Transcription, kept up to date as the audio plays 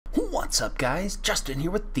What's up, guys? Justin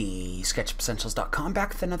here with the SketchUpEssentials.com, back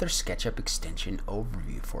with another SketchUp extension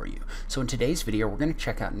overview for you. So in today's video, we're going to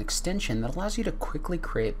check out an extension that allows you to quickly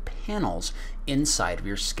create panels inside of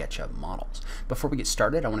your SketchUp models. Before we get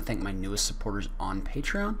started, I want to thank my newest supporters on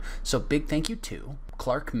Patreon. So big thank you to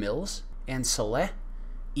Clark Mills and Saleh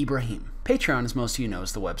Ibrahim. Patreon, as most of you know,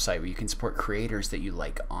 is the website where you can support creators that you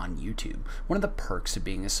like on YouTube. One of the perks of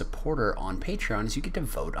being a supporter on Patreon is you get to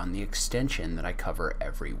vote on the extension that I cover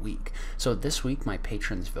every week. So this week my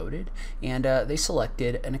patrons voted, and they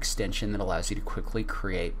selected an extension that allows you to quickly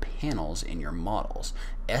create panels in your models.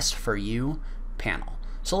 S4u panel.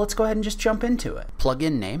 So let's go ahead and just jump into it.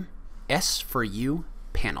 Plugin name, S4u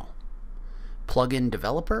panel. Plugin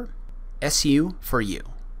developer, SU4u.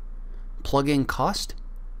 Plugin cost,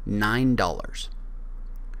 $9.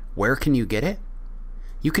 Where can you get it?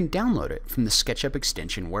 You can download it from the SketchUp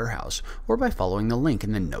extension warehouse or by following the link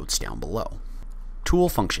in the notes down below. Tool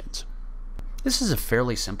functions. This is a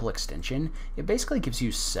fairly simple extension. It basically gives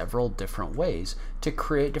you several different ways to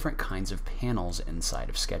create different kinds of panels inside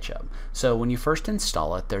of SketchUp. So when you first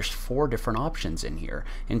install it, there's 4 different options in here,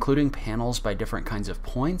 including panels by different kinds of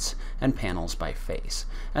points and panels by face.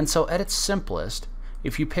 And so at its simplest,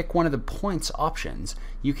 if you pick one of the points options,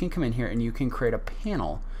 you can come in here and you can create a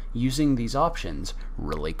panel using these options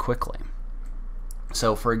really quickly.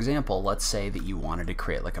 So for example, let's say that you wanted to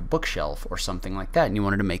create like a bookshelf or something like that, and you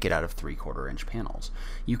wanted to make it out of 3/4 inch panels.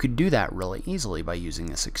 You could do that really easily by using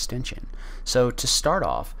this extension. So to start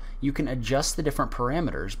off, you can adjust the different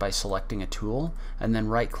parameters by selecting a tool and then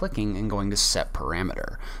right-clicking and going to Set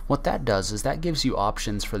Parameter. What that does is that gives you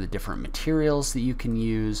options for the different materials that you can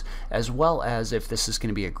use, as well as if this is going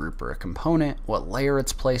to be a group or a component, what layer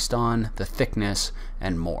it's placed on, the thickness,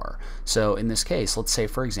 and more. So in this case, let's say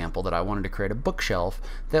for example that I wanted to create a bookshelf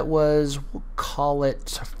that was, we'll call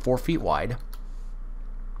it 4 feet wide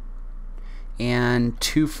and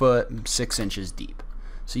 2 foot 6 inches deep.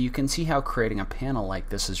 So you can see how creating a panel like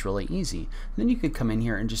this is really easy. Then you could come in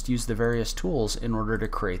here and just use the various tools in order to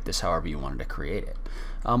create this however you wanted to create it.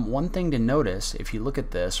 One thing to notice, if you look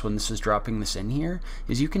at this, when this is dropping this in here,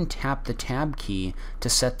 is you can tap the tab key to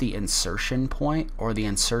set the insertion point or the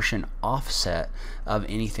insertion offset of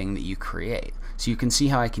anything that you create. So you can see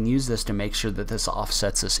how I can use this to make sure that this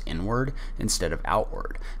offsets us inward instead of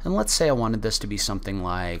outward. And let's say I wanted this to be something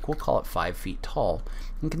like, we'll call it 5 feet tall.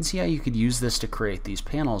 You can see how you could use this to create these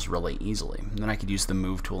panels really easily. And then I could use the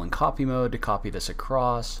move tool in copy mode to copy this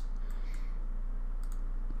across.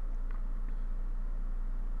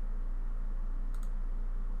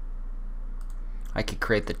 I could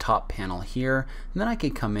create the top panel here, and then I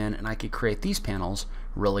could come in and I could create these panels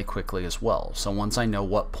really quickly as well. So once I know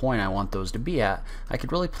what point I want those to be at, I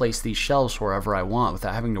could really place these shelves wherever I want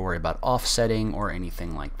without having to worry about offsetting or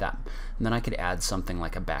anything like that. And then I could add something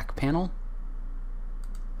like a back panel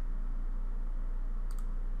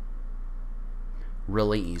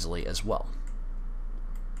really easily as well.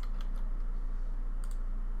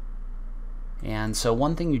 And so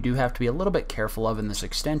one thing you do have to be a little bit careful of in this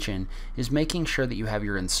extension is making sure that you have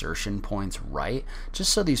your insertion points right,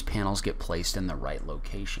 just so these panels get placed in the right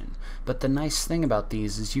location. But the nice thing about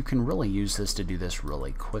these is you can really use this to do this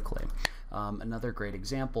really quickly. Another great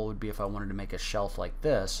example would be if I wanted to make a shelf like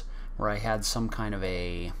this, where I had some kind of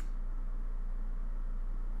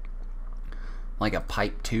like a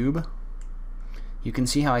pipe tube. You can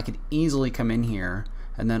see how I could easily come in here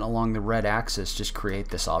and then along the red axis just create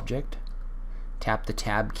this object. Tap the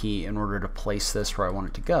tab key in order to place this where I want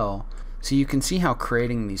it to go. So you can see how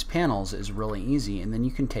creating these panels is really easy, and then you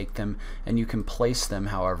can take them and you can place them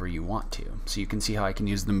however you want to. So you can see how I can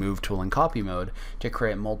use the move tool in copy mode to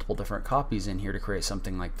create multiple different copies in here to create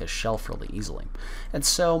something like this shelf really easily. And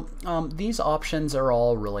so these options are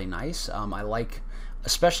all really nice. I like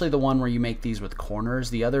especially the one where you make these with corners.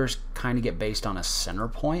 The others kind of get based on a center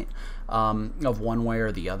point of one way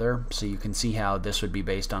or the other. So you can see how this would be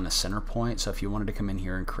based on a center point. So if you wanted to come in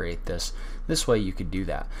here and create this way, you could do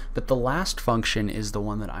that. But the last function is the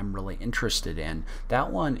one that I'm really interested in.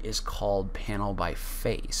 That one is called panel by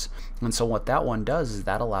face. And so what that one does is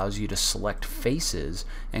that allows you to select faces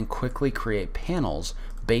and quickly create panels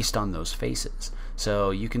based on those faces.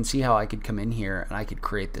 So you can see how I could come in here and I could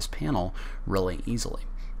create this panel really easily.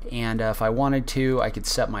 And if I wanted to, I could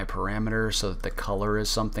set my parameters so that the color is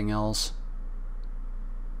something else.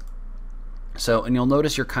 So, and you'll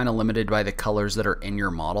notice you're kind of limited by the colors that are in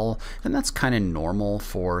your model, and that's kind of normal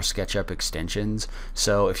for SketchUp extensions.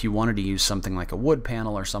 So if you wanted to use something like a wood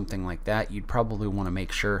panel or something like that, you'd probably want to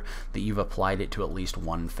make sure that you've applied it to at least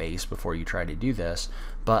one face before you try to do this.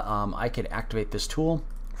 But I could activate this tool,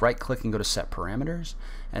 right click and go to set parameters,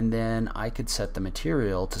 and then I could set the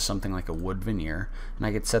material to something like a wood veneer, and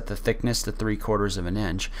I could set the thickness to 3/4 of an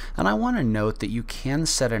inch. And I want to note that you can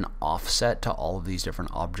set an offset to all of these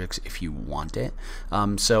different objects if you want it.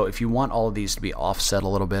 So if you want all of these to be offset a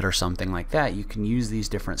little bit or something like that, you can use these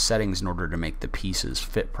different settings in order to make the pieces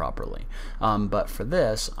fit properly. But for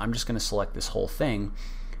this, I'm just going to select this whole thing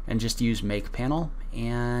and just use make panel,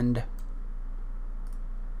 and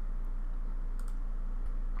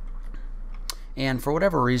for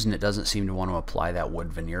whatever reason it doesn't seem to want to apply that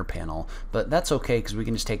wood veneer panel, but that's okay because we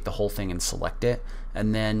can just take the whole thing and select it,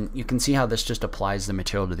 and then you can see how this just applies the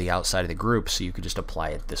material to the outside of the group, so you could just apply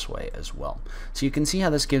it this way as well. So you can see how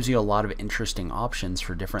this gives you a lot of interesting options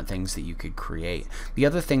for different things that you could create. The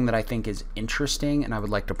other thing that I think is interesting and I would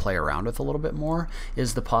like to play around with a little bit more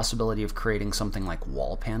is the possibility of creating something like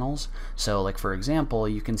wall panels. So like for example,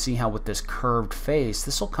 you can see how with this curved face,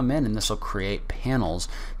 this will come in and this will create panels,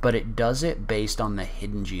 but it does it based on the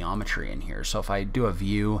hidden geometry in here. So if I do a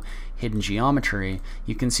view hidden geometry,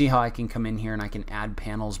 you can see how I can come in here and I can add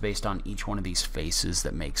panels based on each one of these faces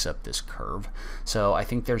that makes up this curve. So I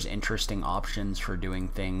think there's interesting options for doing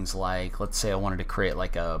things like, let's say I wanted to create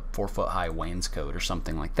like a 4-foot high wainscot or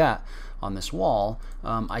something like that on this wall.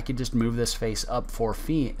 I could just move this face up 4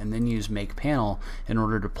 feet and then use make panel in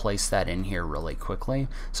order to place that in here really quickly.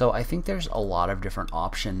 So I think there's a lot of different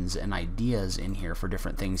options and ideas in here for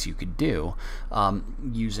different things you could do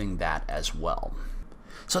using that as well.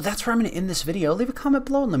 So that's where I'm going to end this video. Leave a comment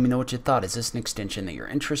below and let me know what you thought. Is this an extension that you're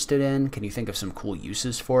interested in? Can you think of some cool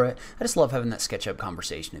uses for it? I just love having that SketchUp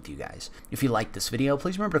conversation with you guys. If you liked this video,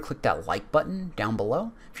 please remember to click that like button down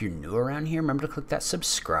below. If you're new around here, remember to click that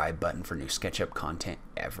subscribe button for new SketchUp content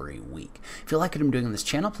every week. If you like what I'm doing on this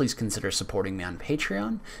channel, please consider supporting me on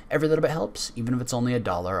Patreon. Every little bit helps, even if it's only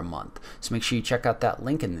 $1 a month. So make sure you check out that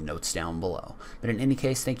link in the notes down below. But in any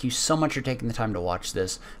case, thank you so much for taking the time to watch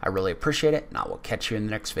this. I really appreciate it, and I will catch you in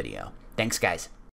the next video. Thanks, guys.